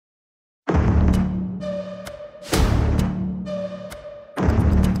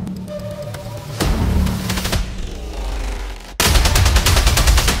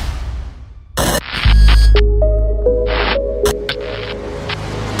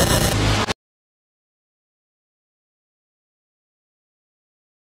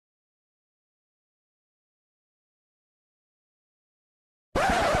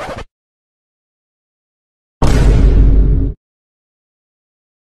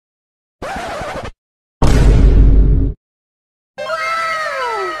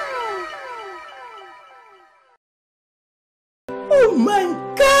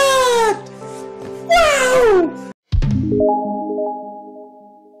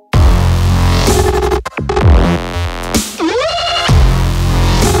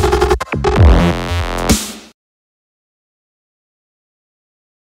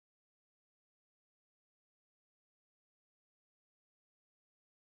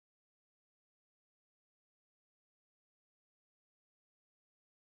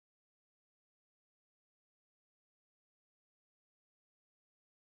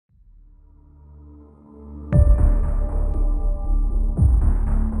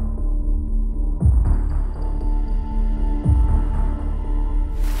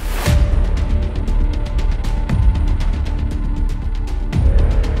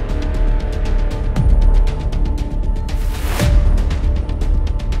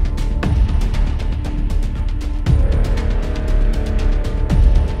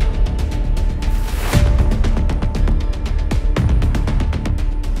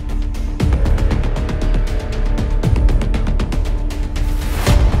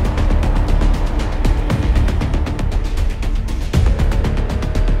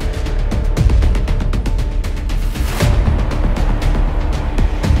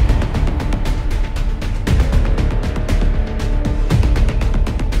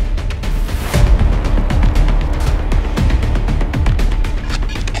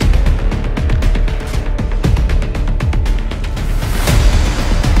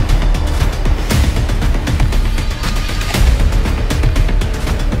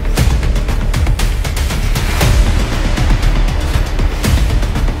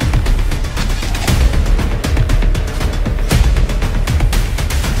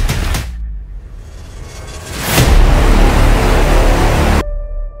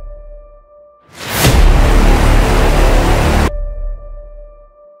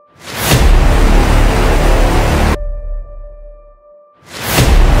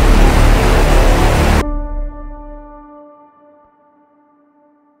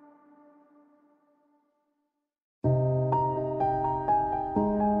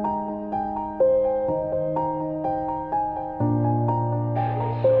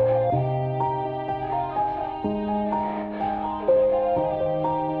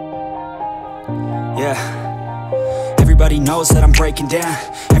Yeah. Everybody knows that I'm breaking down.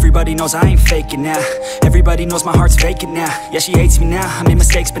 Everybody knows I ain't faking now. Everybody knows my heart's vacant now. Yeah, she hates me now, I made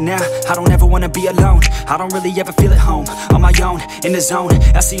mistakes, but now I don't ever wanna be alone. I don't really ever feel at home. On my own, in the zone,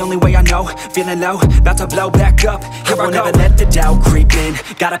 that's the only way I know. Feeling low, about to blow back up. Here I won't ever let the doubt creep in.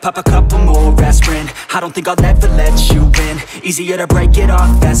 Gotta pop a couple more aspirin. I don't think I'll ever let you in. Easier to break it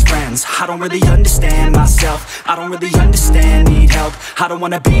off as friends. I don't really understand myself. I don't really understand, need help. I don't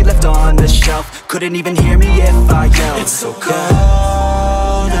wanna be left on the shelf. Couldn't even hear me if I yelled. It's so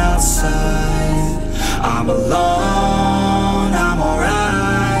cold outside, I'm alone, I'm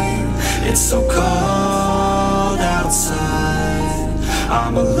alright. It's so cold outside,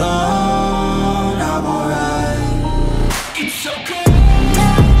 I'm alone, I'm alright. It's so cold.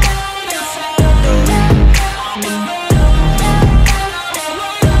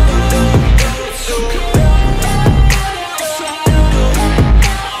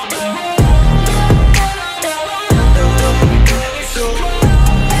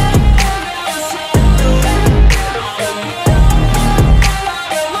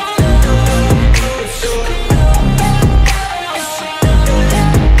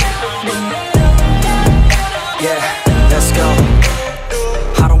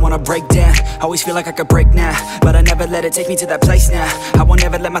 Break down, always feel like I could break now, but I never let it take me to that place now. I won't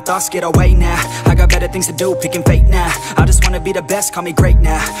ever let my thoughts get away now. I got better things to do, picking fate now. I just wanna be the best, call me great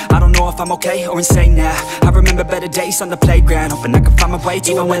now. I don't know if I'm okay or insane now. I remember better days on the playground, hoping I can find my way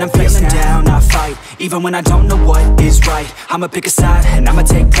to even when I'm feeling down. I fight, even when I don't know what is right. I'ma pick a side, and I'ma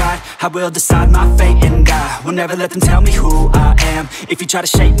take pride. I will decide my fate, and I will never let them tell me who I am. If you try to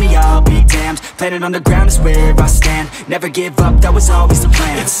shape me, I'll be damned. Planet on the ground is where I stand. Never give up, that was always the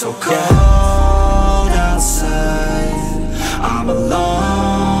plan. It's so cold outside, I'm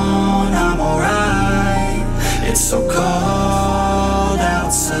alone, I'm alright. It's so cold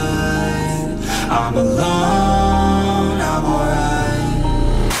outside, I'm alone.